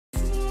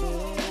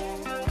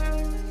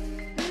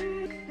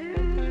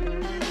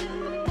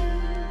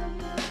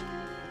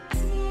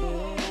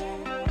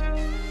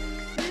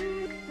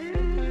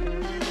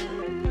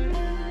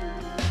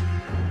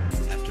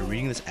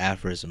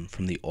aphorism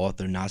from the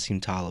author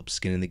Nassim Taleb's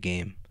Skin in the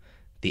Game,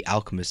 the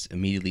Alchemist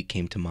immediately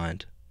came to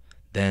mind.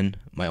 Then,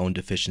 my own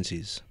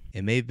deficiencies.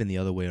 It may have been the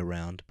other way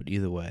around, but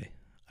either way,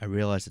 I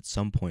realized at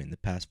some point in the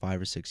past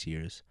 5 or 6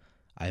 years,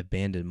 I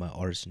abandoned my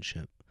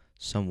artisanship,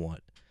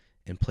 somewhat,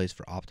 in place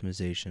for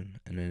optimization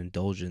and an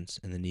indulgence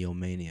in the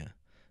neo-mania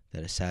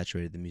that has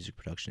saturated the music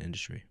production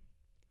industry.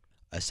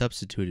 I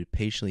substituted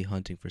patiently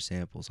hunting for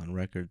samples on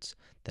records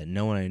that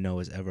no one I know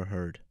has ever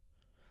heard,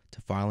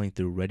 to filing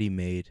through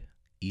ready-made,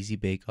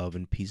 easy-bake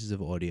oven pieces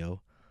of audio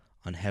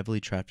on heavily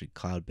trafficked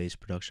cloud-based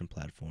production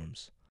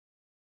platforms.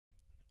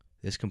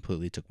 This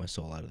completely took my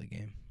soul out of the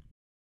game.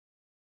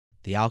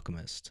 The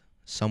Alchemist,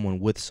 someone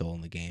with soul in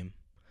the game,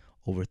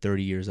 over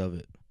 30 years of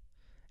it,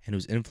 and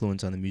whose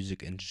influence on the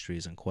music industry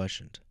is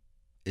unquestioned,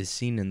 is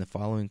seen in the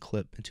following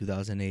clip in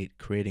 2008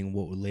 creating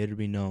what would later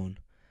be known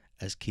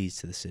as Keys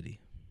to the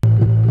City.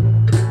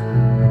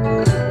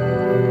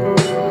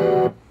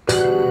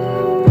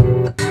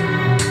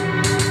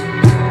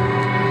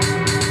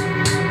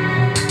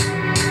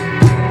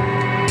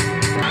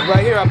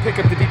 Right here I pick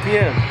up the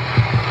BPM.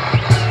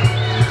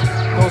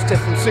 Goes to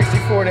from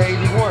 64 to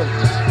 81.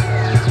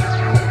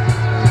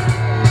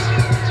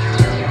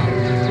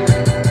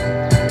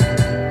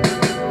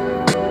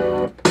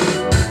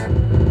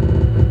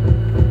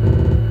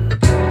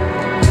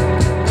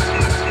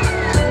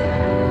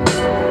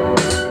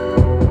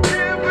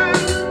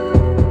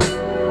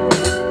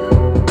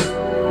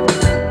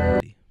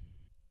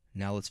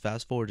 Now let's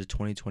fast forward to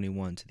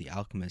 2021 to the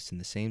Alchemist in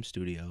the same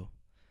studio,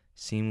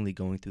 seemingly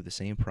going through the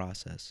same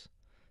process,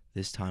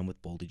 this time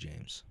with Boldy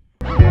James.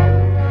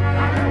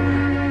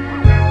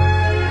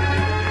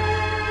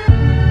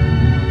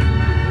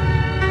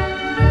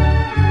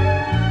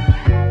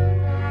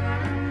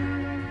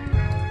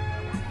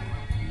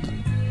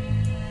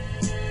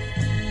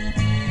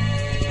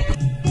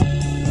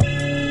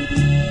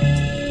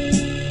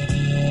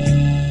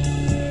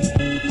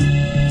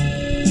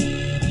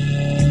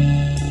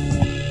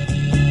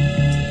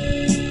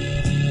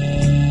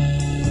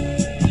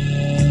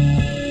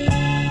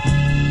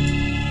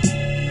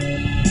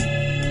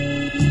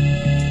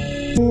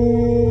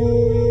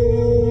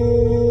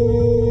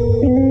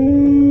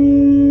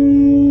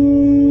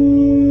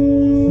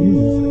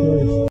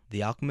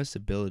 The Alchemist's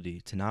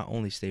ability to not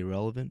only stay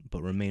relevant,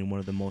 but remain one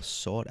of the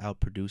most sought-out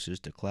producers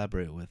to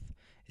collaborate with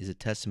is a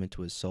testament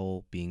to his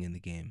soul being in the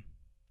game.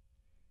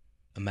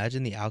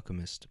 Imagine the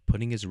Alchemist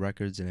putting his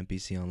records and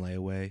MPC on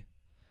layaway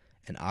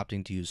and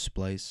opting to use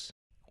splice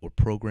or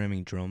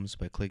programming drums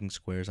by clicking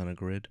squares on a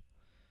grid.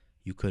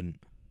 You couldn't.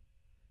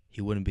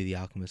 He wouldn't be the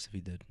Alchemist if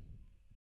he did.